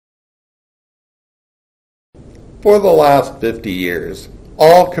For the last 50 years,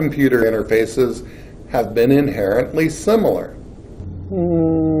 all computer interfaces have been inherently similar.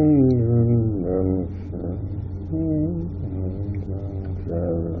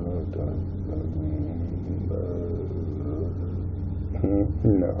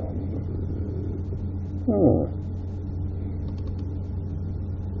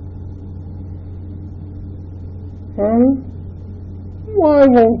 Why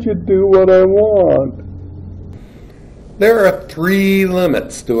won't you do what I want? There are 3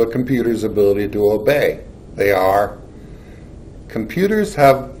 limits to a computer's ability to obey. They are: computers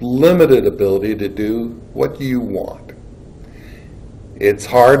have limited ability to do what you want. It's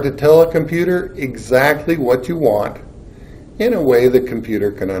hard to tell a computer exactly what you want in a way the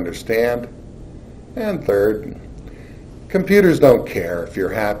computer can understand. And third, computers don't care if you're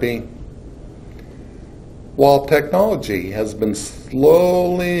happy. While technology has been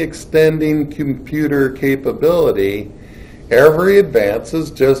slowly extending computer capability, every advance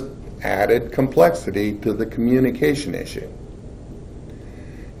has just added complexity to the communication issue.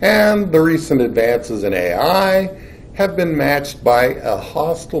 And the recent advances in AI have been matched by a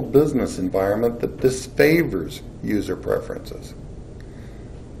hostile business environment that disfavors user preferences.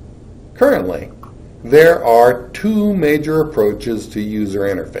 Currently, there are 2 major approaches to user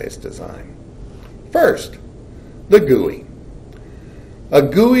interface design. First, the GUI. A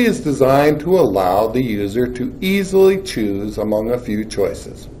GUI is designed to allow the user to easily choose among a few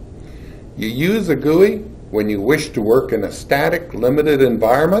choices. You use a GUI when you wish to work in a static, limited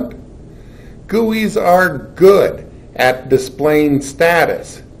environment. GUIs are good at displaying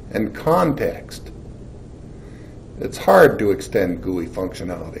status and context. It's hard to extend GUI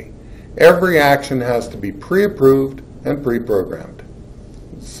functionality. Every action has to be pre-approved and pre-programmed.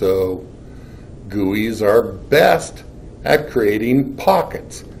 So, GUIs are best at creating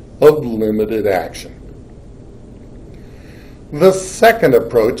pockets of limited action. The second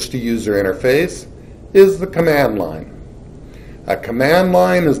approach to user interface is the command line. A command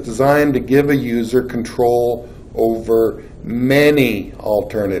line is designed to give a user control over many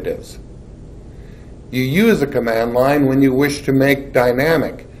alternatives. You use a command line when you wish to make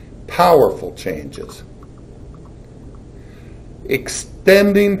dynamic, powerful changes.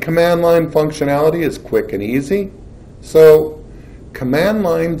 Extending command line functionality is quick and easy, so command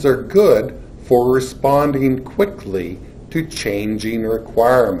lines are good for responding quickly to changing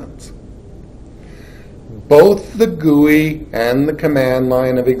requirements. Both the GUI and the command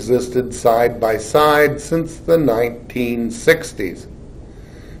line have existed side by side since the 1960s.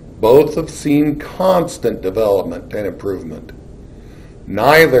 Both have seen constant development and improvement.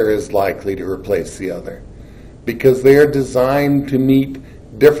 Neither is likely to replace the other, because they are designed to meet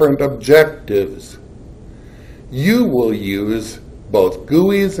different objectives. You will use both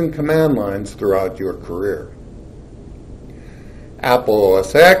GUIs and command lines throughout your career. Apple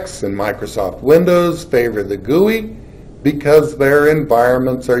OS X and Microsoft Windows favor the GUI because their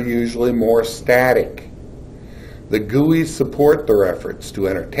environments are usually more static. The GUIs support their efforts to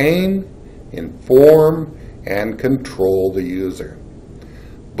entertain, inform, and control the user.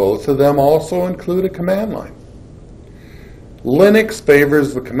 Both of them also include a command line. Linux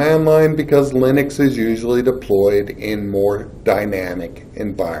favors the command line because Linux is usually deployed in more dynamic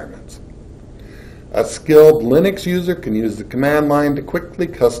environments. A skilled Linux user can use the command line to quickly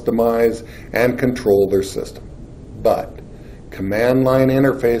customize and control their system. But command line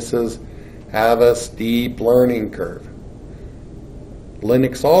interfaces have a steep learning curve.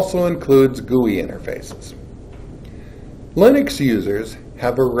 Linux also includes GUI interfaces. Linux users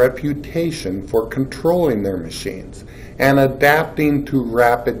have a reputation for controlling their machines and adapting to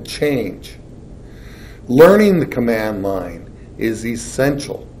rapid change. Learning the command line is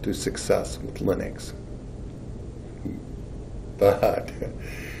essential to success with Linux. But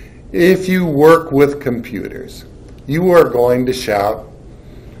if you work with computers, you are going to shout,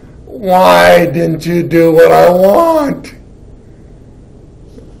 "Why didn't you do what I want?"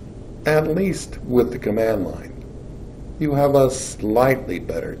 At least with the command line, you have a slightly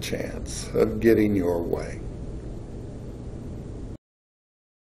better chance of getting your way.